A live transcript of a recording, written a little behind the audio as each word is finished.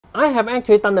I have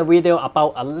actually done a video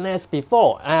about a NAS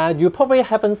before. You probably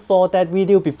haven't saw that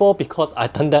video before because I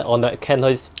done that on the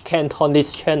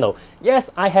Cantonese channel. Yes,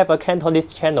 I have a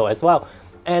Cantonese channel as well.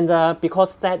 And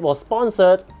because that was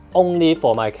sponsored only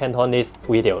for my Cantonese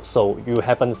video, so you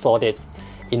haven't saw this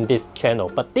in this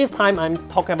channel. But this time I'm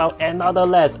talking about another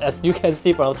NAS, as you can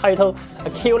see from the title, a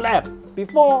QNAP.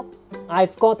 Before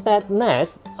I've got that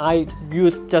NAS, I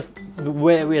used just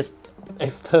various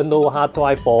external hard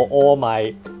drive for all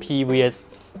my previous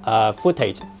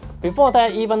footage. Before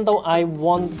that, even though I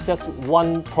want just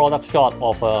one product shot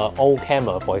of an old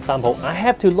camera, for example, I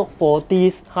have to look for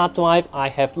these hard drive. I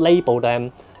have labeled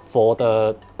them for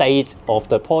the date of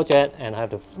the project, and I have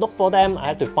to look for them. I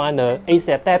have to find the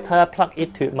AC adapter, plug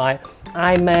it to my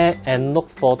iMac, and look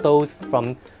for those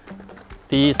from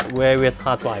these various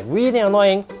hard drive. Really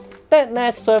annoying. That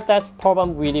NAS served that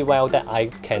problem really well, that I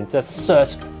can just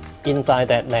search inside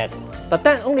that NAS. But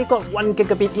that only got 1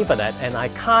 gigabit Ethernet, and I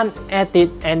can't edit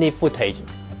any footage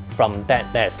from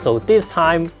that NAS. So this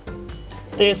time,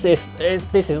 this is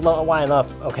not wide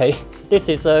enough. Okay, this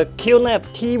is a QNAP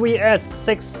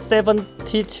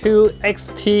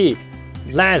TVS-672XT.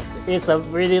 NAS is a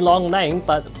really long name,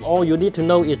 but all you need to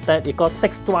know is that it got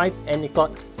 6 drive and it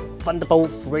got Thunderbolt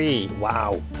 3.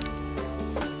 Wow.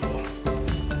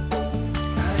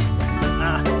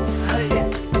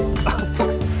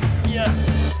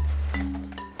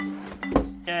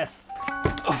 Yes.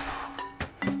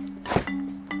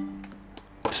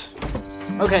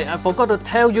 Okay, I forgot to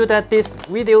tell you that this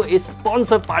video is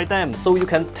sponsored by them, so you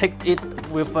can take it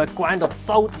with a grain of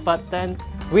salt, but then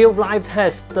real life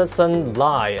test doesn't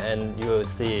lie, and you'll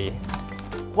see.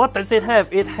 What does it have?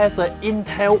 It has an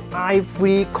Intel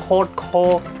i3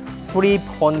 quad-core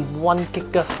 3.1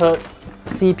 GHz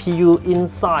CPU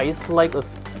inside. It's like a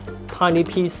tiny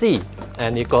PC,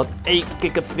 and it got 8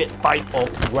 GB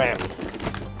of RAM.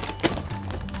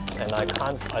 And I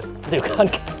still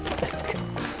can't get back.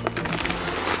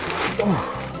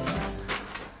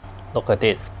 Look at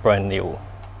this, brand new.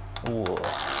 Ooh.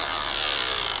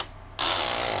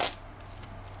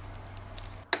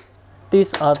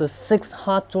 These are the 6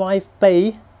 hard drive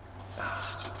bay.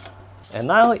 And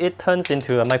now it turns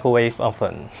into a microwave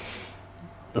oven.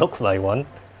 Looks like one.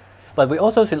 But we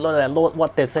also should look at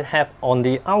what does it have on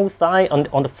the outside,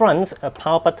 on the front, a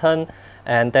power button,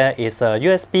 and there is a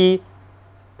USB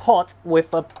port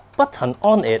with a button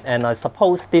on it, and I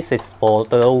suppose this is for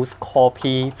those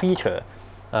copy feature.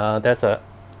 There's a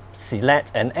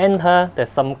select and enter.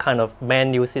 There's some kind of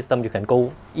menu system. You can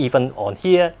go even on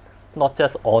here, not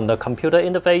just on the computer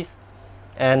interface,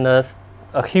 and a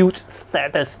huge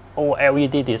status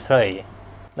OLED display.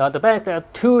 Now at the back there are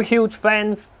 2 huge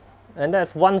fans, and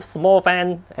there's 1 small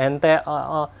fan, and there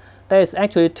is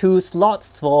actually 2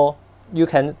 slots for you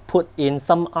can put in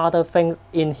some other things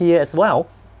in here as well.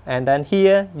 And then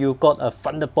here you got a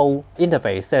Thunderbolt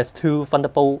interface. There's 2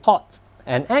 Thunderbolt ports,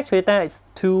 and actually there is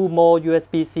 2 more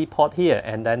USB-C port here,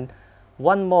 and then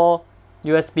 1 more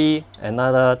USB,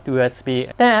 another USB.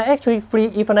 There are actually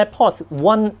 3 Ethernet ports.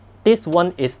 This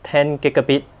one is 10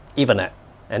 gigabit Ethernet,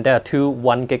 and there are 2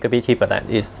 1 gigabit Ethernet.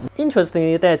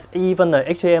 Interestingly, there's even an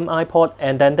HDMI port,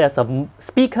 and then there's a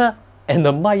speaker and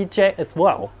a mic jack as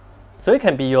well. So it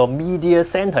can be your media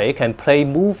center. It can play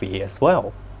movie as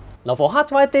well. Now for hard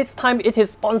drive, this time it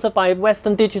is sponsored by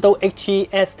Western Digital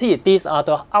HGST. These are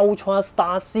the Ultra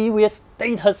Star Series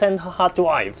data center hard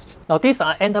drives. Now these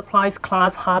are enterprise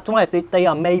class hard drives. They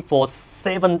are made for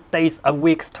 7 days a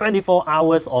week, 24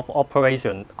 hours of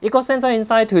operation. It got sensor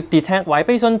inside to detect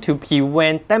vibration to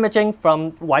prevent damaging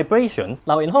from vibration.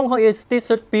 Now in Hong Kong, it's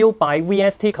distributed by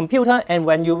VST Computer, and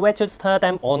when you register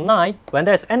them online, when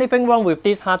there's anything wrong with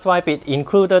this hard drive, it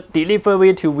included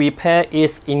delivery to repair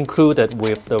is included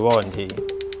with the warranty.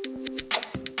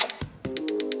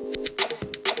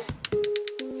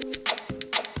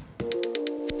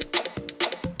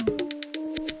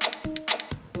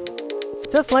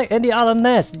 Just like any other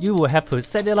NAS, you will have to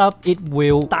set it up. It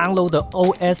will download the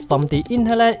OS from the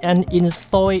internet and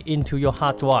install it into your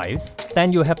hard drives.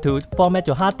 Then you have to format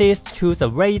your hard disk, choose a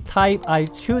RAID type. I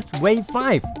choose RAID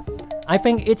 5. I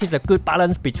think it is a good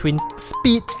balance between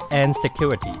speed and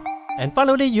security. And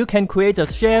finally, you can create a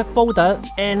shared folder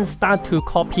and start to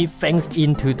copy things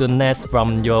into the NAS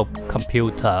from your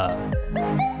computer.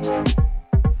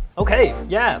 Okay,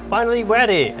 yeah, finally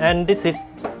ready, and this is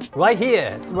right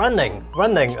here. It's running,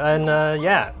 and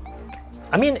yeah,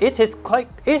 I mean it is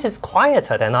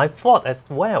quieter than I thought as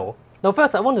well. Now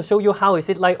first, I want to show you how is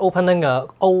it like opening an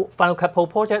old Final Cut Pro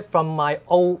project from my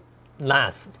old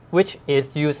NAS, which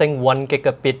is using 1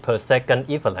 gigabit per second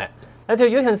Ethernet.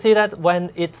 Actually, you can see that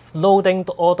when it's loading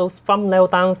all those thumbnail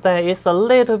down there, it's a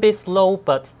little bit slow,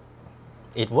 but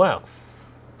it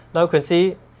works. Now you can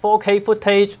see 4K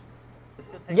footage.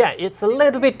 Yeah, it's a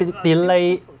little bit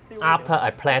delayed after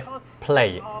I press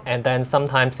play, and then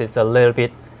sometimes it's a little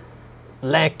bit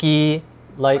laggy,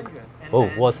 like, oh,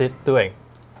 what's it doing?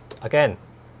 Again.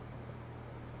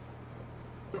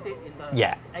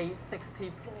 Yeah.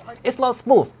 It's not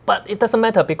smooth, but it doesn't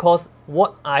matter because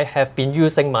what I have been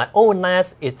using my own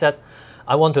NAS is just,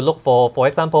 I want to look for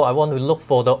example, I want to look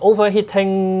for the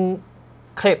overheating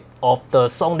clip of the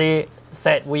Sony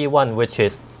ZV-1, which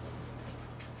is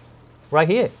right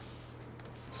here.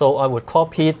 So I would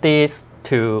copy this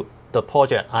to the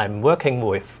project I'm working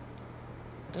with.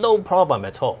 No problem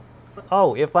at all.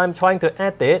 Oh, if I'm trying to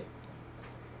edit,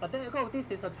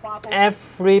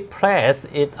 every press,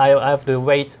 I have to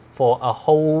wait for a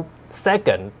whole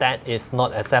second. That is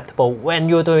not acceptable when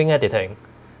you're doing editing.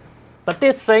 But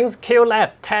this thing's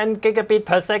QNAP 10 gigabit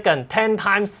per second, 10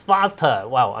 times faster.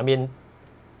 Well, I mean,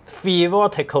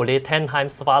 theoretically 10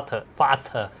 times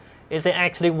faster. It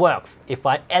actually works if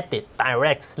I edit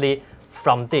directly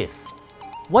from this.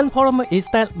 One problem is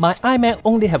that my iMac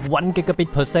only have 1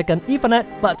 gigabit per second Ethernet,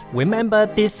 but remember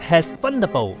this has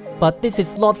Thunderbolt. But this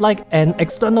is not like an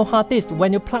external hard disk.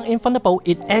 When you plug in Thunderbolt,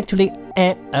 it actually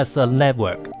acts as a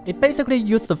network. It basically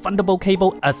uses the Thunderbolt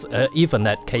cable as an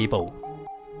Ethernet cable.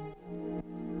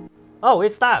 Oh,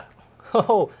 it's stuck.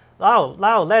 Oh,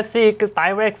 now let's see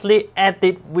directly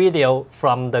edit video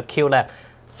from the QNAP.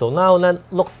 So now let's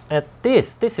look at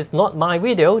this. This is not my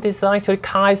video. This is actually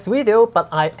Kai's video, but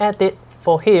I edit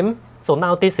for him. So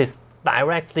now this is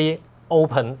directly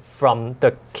open from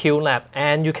the QNAP,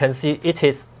 and you can see it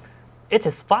is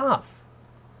fast.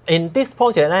 In this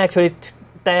project, actually,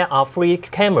 there are 3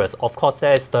 cameras. Of course,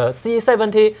 there's the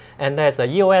C70, and there's a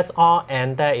EOS R,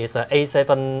 and there is a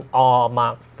A7R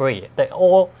Mark III. They're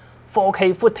all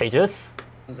 4K footages.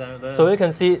 So you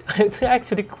can see it's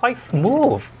actually quite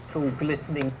smooth.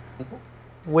 Glistening.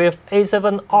 With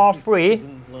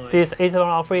A7R3, this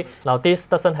A7R3, now this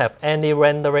doesn't have any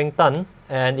rendering done,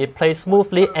 and it plays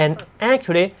smoothly, and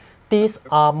actually these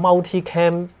are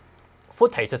multi-cam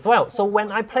footage as well. So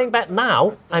when I'm playing back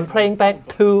now, I'm playing back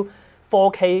 2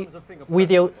 4K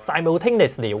video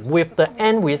simultaneously with the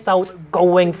end result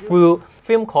going through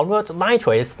film convert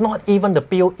nitrate. It's not even the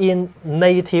built-in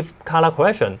native color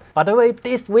correction. By the way,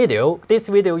 this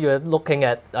video you're looking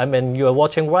at, I mean you're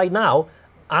watching right now,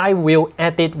 I will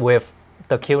edit with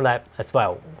the QNAP as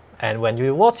well. And when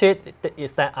you watch it,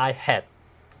 is that I had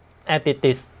edited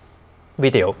this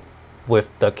video with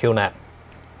the QNAP.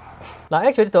 Now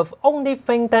actually the only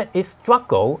thing that is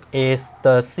struggle is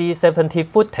the C70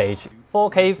 footage.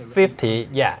 4K 50,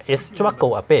 yeah, it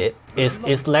struggle a bit.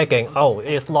 It's lagging. Oh,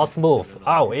 it's not smooth.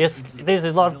 Oh, this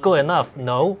is not good enough.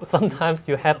 No, sometimes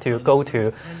you have to go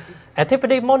to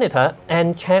activity monitor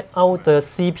and check out the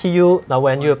CPU. Now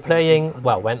when you're playing,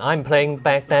 well, when I'm playing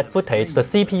back that footage, the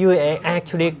CPU is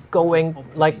actually going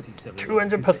like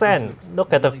 200%.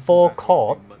 Look at the 4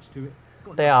 core.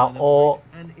 They are all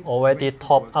already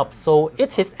topped up. So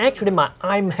it is actually my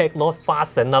iMac not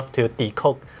fast enough to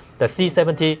decode the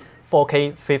C70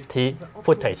 4K 50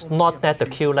 footage. Not that the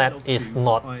QNAP is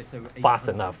not fast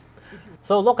enough.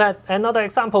 So look at another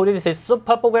example. This is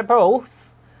Multipurpose.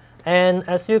 And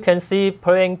as you can see,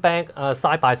 playing back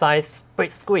side-by-side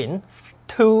split screen,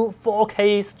 2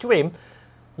 4K stream,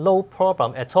 no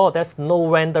problem at all. There's no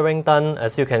rendering done,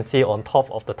 as you can see on top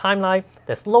of the timeline.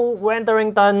 There's no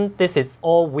rendering done. This is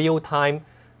all real-time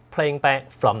playing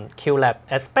back from QNAP.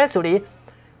 Especially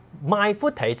my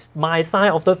footage, my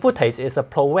side of the footage is a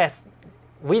ProRes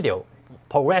video,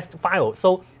 ProRes file.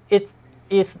 So it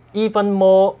is even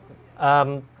more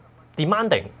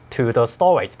demanding to the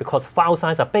storage because file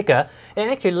size are bigger. It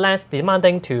actually less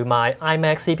demanding to my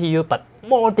iMac CPU, but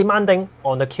more demanding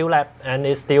on the QNAP, and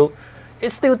it still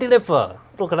delivers.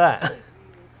 Look at that.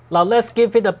 Now let's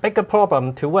give it a bigger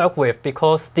problem to work with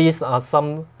because these are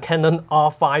some Canon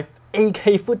R5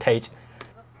 8K footage.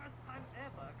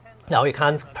 Now you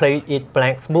can't play it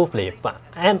back smoothly,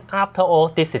 and after all,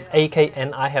 this is 8K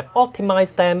and I have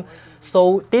optimized them.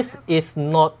 So this is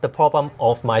not the problem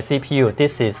of my CPU.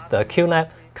 This is the QNAP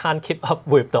can't keep up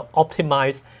with the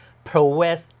optimized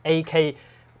ProRes 8K,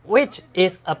 which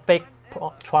is a big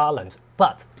challenge.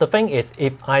 But the thing is,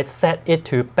 if I set it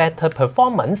to better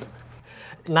performance,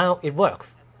 now it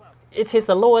works. It is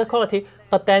a lower quality,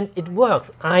 but then it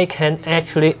works. I can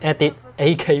actually edit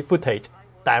 8K footage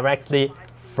directly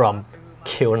from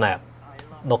QNAP.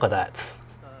 Look at that.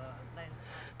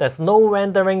 There's no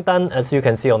rendering done, as you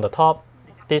can see on the top.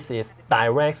 This is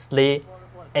directly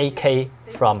 8K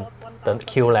from the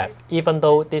QNAP, even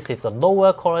though this is a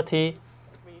lower quality,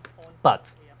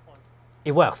 but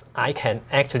it works. I can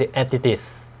actually edit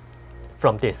this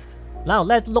from this. Now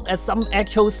let's look at some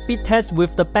actual speed tests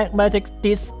with the Blackmagic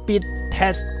Disk Speed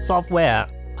Test software.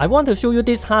 I want to show you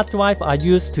this hard drive I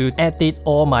used to edit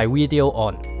all my video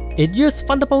on. It used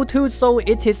Thunderbolt 2, so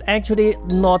it is actually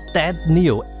not that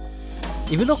new.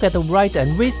 If you look at the write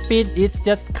and read speed, it's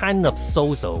just kind of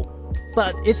so-so.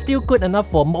 But it's still good enough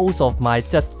for most of my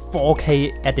just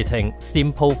 4K editing,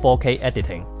 simple 4K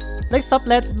editing. Next up,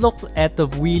 let's look at the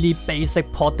really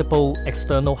basic portable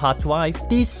external hard drive.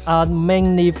 These are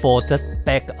mainly for just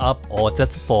backup or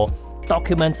just for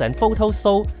documents and photos,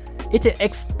 so it is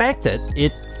expected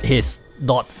it is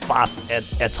not fast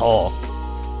at all.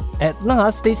 At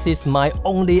last, this is my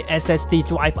only SSD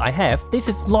drive I have. This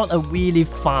is not a really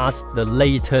fast, the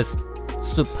latest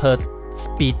super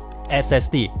speed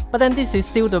SSD. But then this is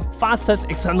still the fastest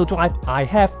external drive I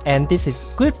have, and this is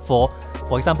good for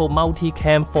example,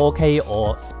 multicam 4K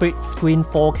or split screen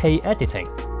 4K editing.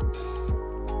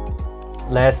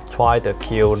 Let's try the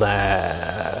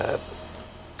QNAP.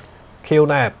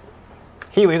 QNAP.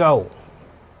 Here we go.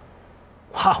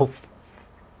 Wow,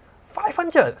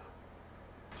 500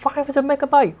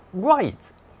 megabyte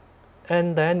write,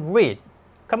 and then read.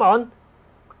 Come on.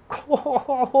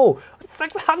 Whoa,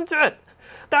 600.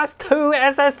 That's 2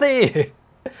 SSD.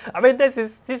 I mean, this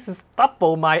is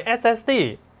double my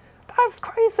SSD. That's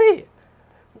crazy.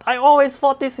 I always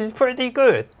thought this is pretty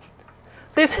good.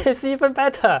 This is even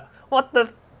better. What the?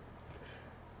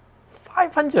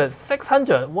 500,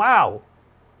 600. Wow.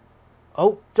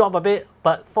 Oh, drop a bit,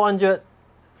 but 400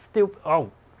 still.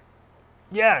 Oh,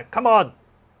 yeah. Come on.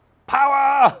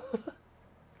 Power.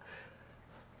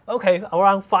 Okay,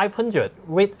 around 500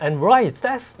 read and write.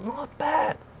 That's not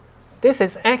bad. This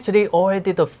is actually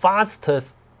already the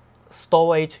fastest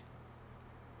storage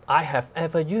I have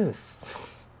ever used.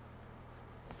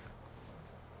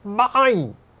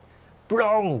 Mind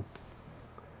blown.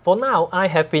 For now, I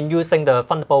have been using the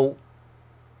Thunderbolt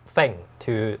thing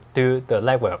to do the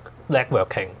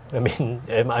networking. I mean,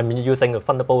 I'm using the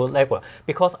Thunderbolt network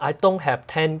because I don't have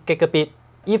 10 gigabit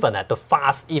Ethernet, the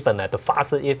fast Ethernet, the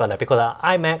fastest Ethernet, because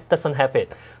iMac doesn't have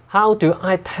it. How do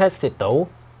I test it though?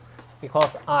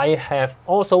 Because I have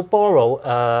also borrowed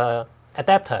an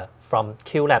adapter from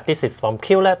QNAP. This is from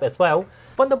QNAP as well.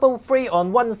 Thunderbolt 3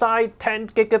 on one side, 10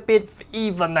 gigabit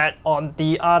Ethernet on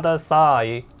the other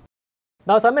side.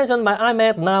 Now, as I mentioned, my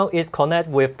iMac now is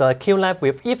connected with the QNAP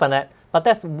with Ethernet, but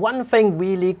that's one thing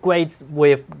really great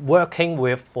with working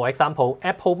with, for example,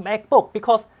 Apple MacBook,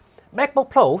 because MacBook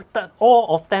Pro,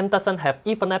 all of them doesn't have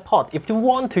Ethernet port. If you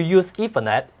want to use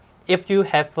Ethernet, if you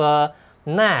have a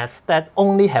NAS that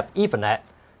only have Ethernet,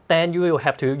 then you will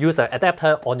have to use an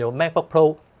adapter on your MacBook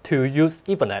Pro to use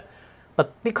Ethernet.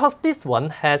 But because this one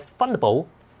has Thunderbolt,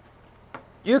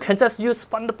 you can just use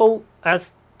Thunderbolt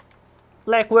as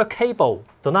network cable.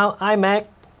 So now iMac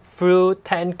through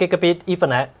 10 gigabit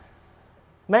Ethernet,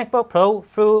 MacBook Pro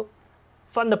through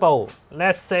Thunderbolt.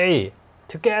 Let's see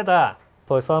together.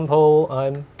 For example,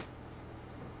 I'm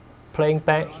playing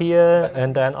back here,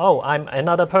 and then I'm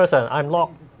another person. I'm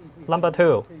log number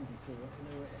 2,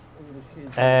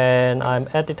 and I'm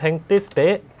editing this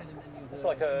bit. It's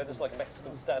like a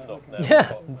Mexican standoff now.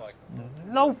 Yeah,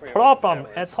 no problem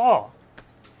at all.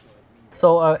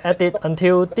 So I edit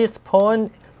until this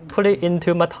point, put it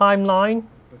into my timeline,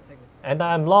 and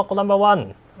I'm log number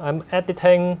 1. I'm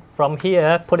editing from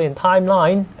here, put it in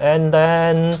timeline, and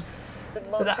then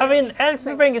I mean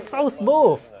everything is so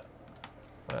smooth.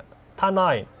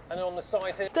 Timeline. And on the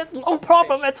side here, there's no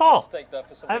problem at all.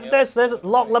 There's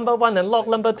log number 1 and log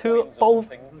number 2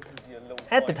 both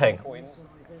editing.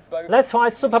 Let's try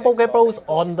Super Pokeballs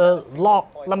on the log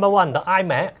number 1, the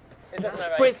iMac.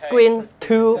 Split screen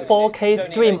 2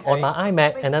 4K stream on my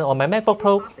iMac, and then on my MacBook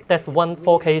Pro, that's 1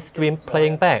 4K stream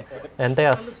playing back, and they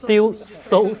are still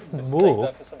so smooth.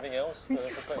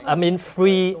 I mean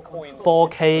 3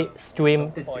 4K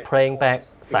stream playing back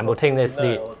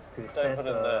simultaneously. Don't put in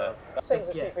there. Same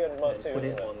as the C300 Mark II, Put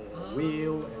it on a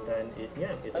wheel, and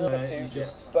then you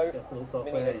just both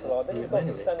mini XLR. Then you've got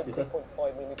the standard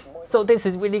 3.5mm mic. So this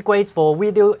is really great for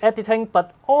video editing,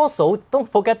 but also don't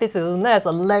forget this is a NAS,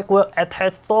 a network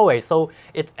attached storage, so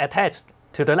it's attached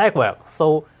to the network.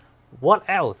 So what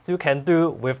else you can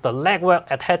do with the network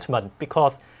attachment?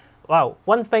 Because wow,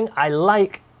 one thing I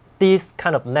like this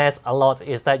kind of NAS a lot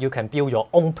is that you can build your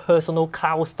own personal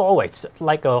cloud storage,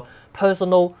 like a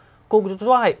personal Google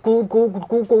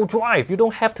Drive. You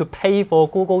don't have to pay for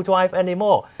Google Drive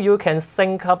anymore. You can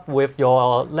sync up with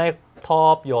your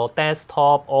laptop, your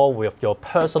desktop, or with your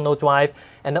personal drive.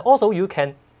 And also you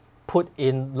can put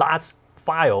in large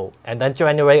file and then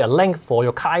generate a link for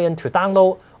your client to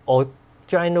download, or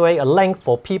generate a link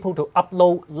for people to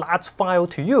upload large file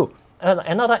to you.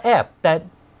 Another app that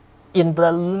in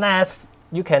the NAS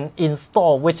you can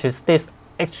install, which is this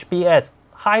HBS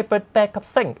Hybrid Backup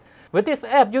Sync. With this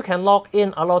app, you can log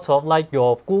in a lot of like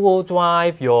your Google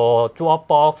Drive, your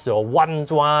Dropbox, your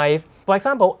OneDrive. For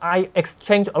example, I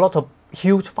exchanged a lot of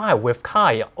huge file with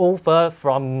Kai over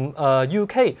from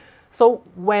UK. So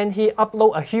when he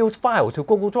upload a huge file to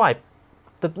Google Drive,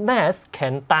 the NAS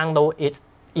can download it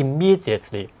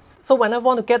immediately. So when I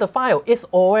want to get a file, it's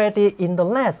already in the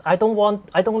NAS. I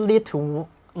don't need to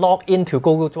log into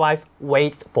Google Drive,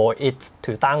 wait for it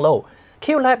to download.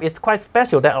 QNAP is quite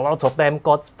special that a lot of them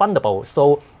got Thunderbolt,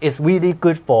 so it's really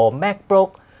good for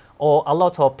MacBook or a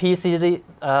lot of PC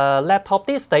laptop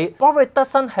these days. Probably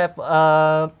doesn't have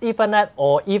Ethernet,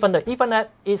 or even the Ethernet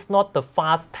is not the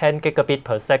fast 10 gigabit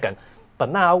per second.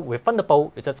 But now with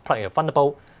Thunderbolt, you just plug in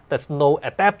Thunderbolt. There's no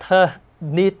adapter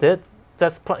needed.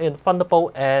 Just plug in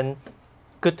Thunderbolt and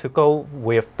good to go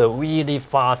with the really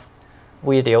fast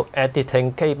video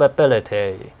editing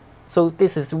capability. So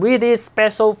this is really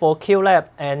special for QNAP,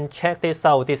 and check this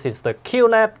out. This is the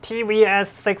QNAP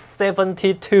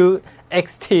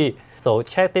TVS-672XT. So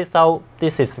check this out.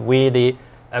 This is really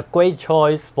a great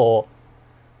choice for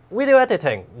video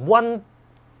editing. One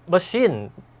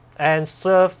machine and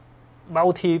serve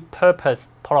multi-purpose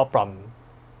problem.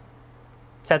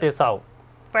 Check this out.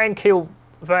 Thank you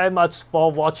very much for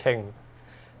watching.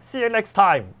 See you next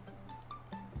time.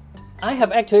 I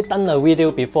have actually done a video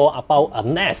before about a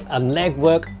NAS, a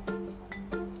network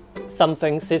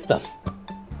something system.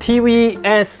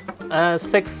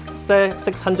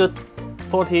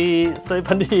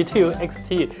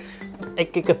 TVS-672XT,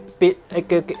 8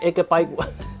 gigabyte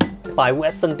by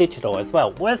Western Digital as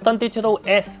well. Western Digital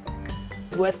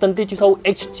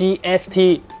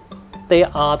HGST, they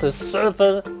are the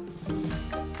server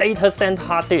data center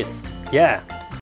hard disk. Yeah.